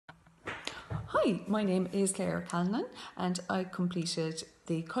Hi, my name is Clare Callnan and I completed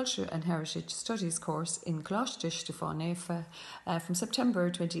the Culture and Heritage Studies course in Coláiste de Fánaífe from September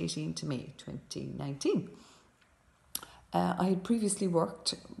 2018 to May 2019. I had previously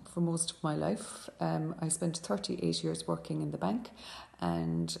worked for most of my life. I spent 38 years working in the bank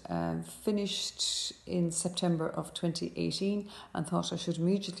and finished in September of 2018 and thought I should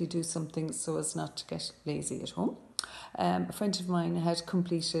immediately do something so as not to get lazy at home. A friend of mine had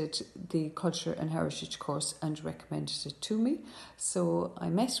completed the Culture and Heritage course and recommended it to me. So I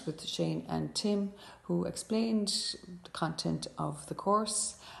met with Shane and Tim, who explained the content of the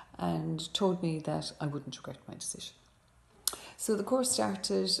course and told me that I wouldn't regret my decision. So the course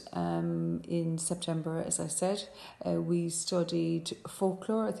started in September, as I said. We studied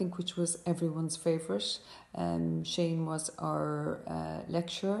folklore, I think, which was everyone's favourite. Shane was our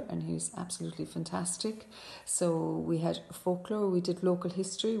lecturer and he was absolutely fantastic. So we had folklore, we did local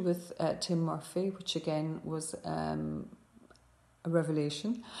history with Tim Murphy, which again was a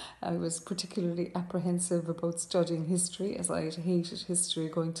revelation. I was particularly apprehensive about studying history as I had hated history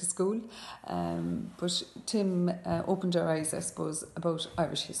going to school. But Tim opened our eyes, I suppose, about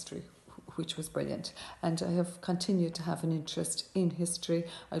Irish history, which was brilliant. And I have continued to have an interest in history.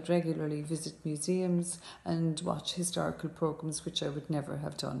 I'd regularly visit museums and watch historical programmes, which I would never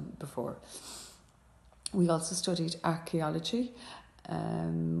have done before. We also studied archaeology.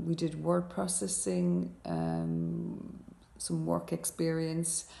 We did word processing, some work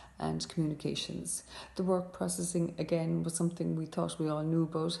experience and communications. The work processing, again, was something we thought we all knew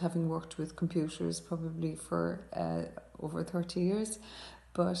about, having worked with computers probably for over 30 years.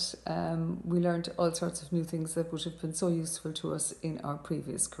 But we learned all sorts of new things that would have been so useful to us in our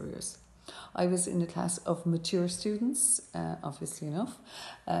previous careers. I was in a class of mature students, obviously enough.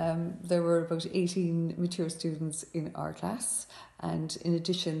 There were about 18 mature students in our class, and in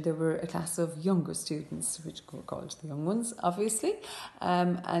addition there were a class of younger students, which were called the young ones, obviously.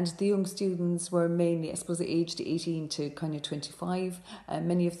 And the young students were mainly, I suppose, aged 18 to kind of 25,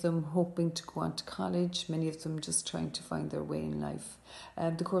 many of them hoping to go on to college, many of them just trying to find their way in life.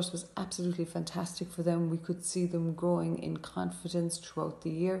 The course was absolutely fantastic for them. We could see them growing in confidence throughout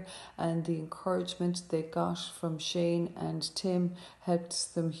the year, and the encouragement they got from Shane and Tim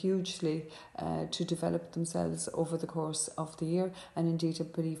helped them hugely to develop themselves over the course of the year. And indeed, I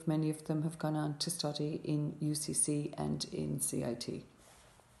believe many of them have gone on to study in UCC and in CIT.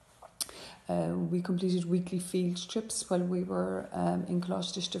 We completed weekly field trips while we were in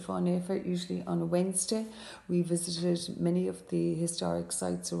Coláiste de Fánaífe, usually on a Wednesday. We visited many of the historic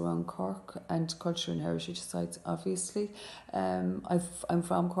sites around Cork and culture and heritage sites, obviously. I'm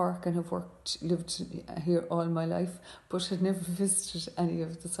from Cork and have lived here all my life, but had never visited any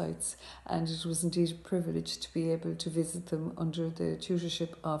of the sites. And it was indeed a privilege to be able to visit them under the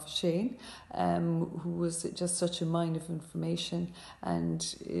tutorship of Shane, who was just such a mine of information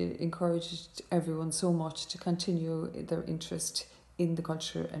and encouraged everyone so much to continue their interest in the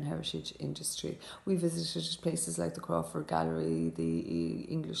culture and heritage industry. We visited places like the Crawford Gallery, the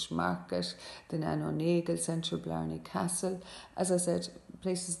English Market, the Nan O'Neill Centre, Blarney Castle. As I said,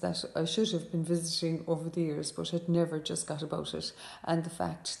 places that I should have been visiting over the years but had never just got about it. And the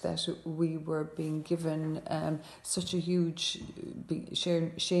fact that we were being given such a huge,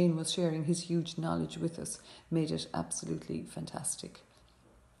 Shane was sharing his huge knowledge with us, made it absolutely fantastic.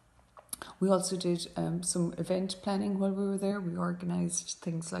 We also did some event planning while we were there. We organised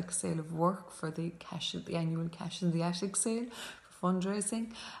things like sale of work for the annual Cash in the Attic sale for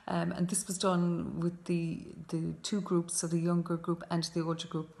fundraising. And this was done with the two groups, so the younger group and the older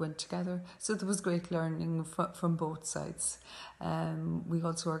group went together. So there was great learning from both sides. We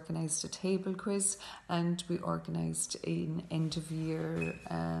also organised a table quiz and we organised an end of year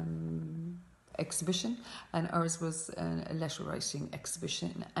exhibition, and ours was a letter writing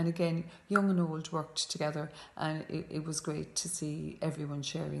exhibition, and again young and old worked together, and it was great to see everyone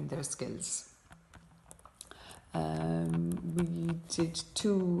sharing their skills. We did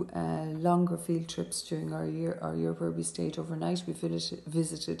two longer field trips during our year where we stayed overnight. We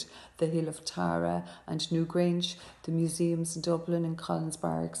visited the Hill of Tara and Newgrange, the museums in Dublin and Collins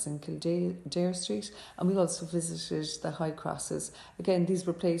Barracks and Kildare Street, and we also visited the High Crosses. Again, these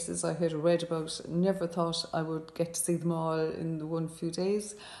were places I had read about, never thought I would get to see them all in the one few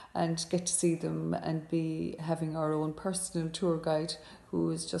days. and get to see them and be having our own personal tour guide who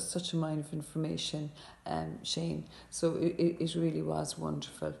is just such a mine of information, Shane. So it really was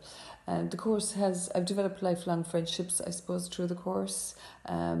wonderful. The course I've developed lifelong friendships, I suppose, through the course,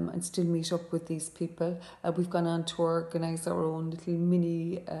 and still meet up with these people. We've gone on to organise our own little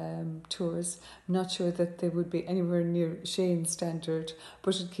mini tours. I'm not sure that they would be anywhere near Shane's standard,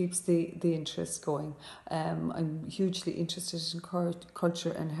 but it keeps the interest going. I'm hugely interested in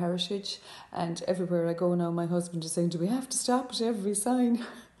culture and heritage, and everywhere I go now, my husband is saying, do we have to stop at every sign?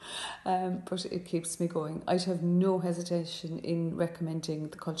 But it keeps me going. I'd have no hesitation in recommending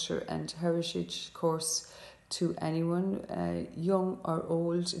the Culture and Heritage course to anyone, young or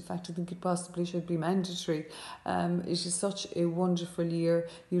old. In fact, I think it possibly should be mandatory. It is such a wonderful year.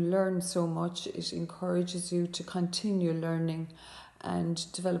 You learn so much. It encourages you to continue learning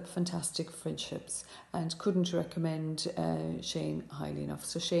and develop fantastic friendships, and couldn't recommend Shane highly enough.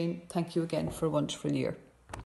 So Shane, thank you again for a wonderful year.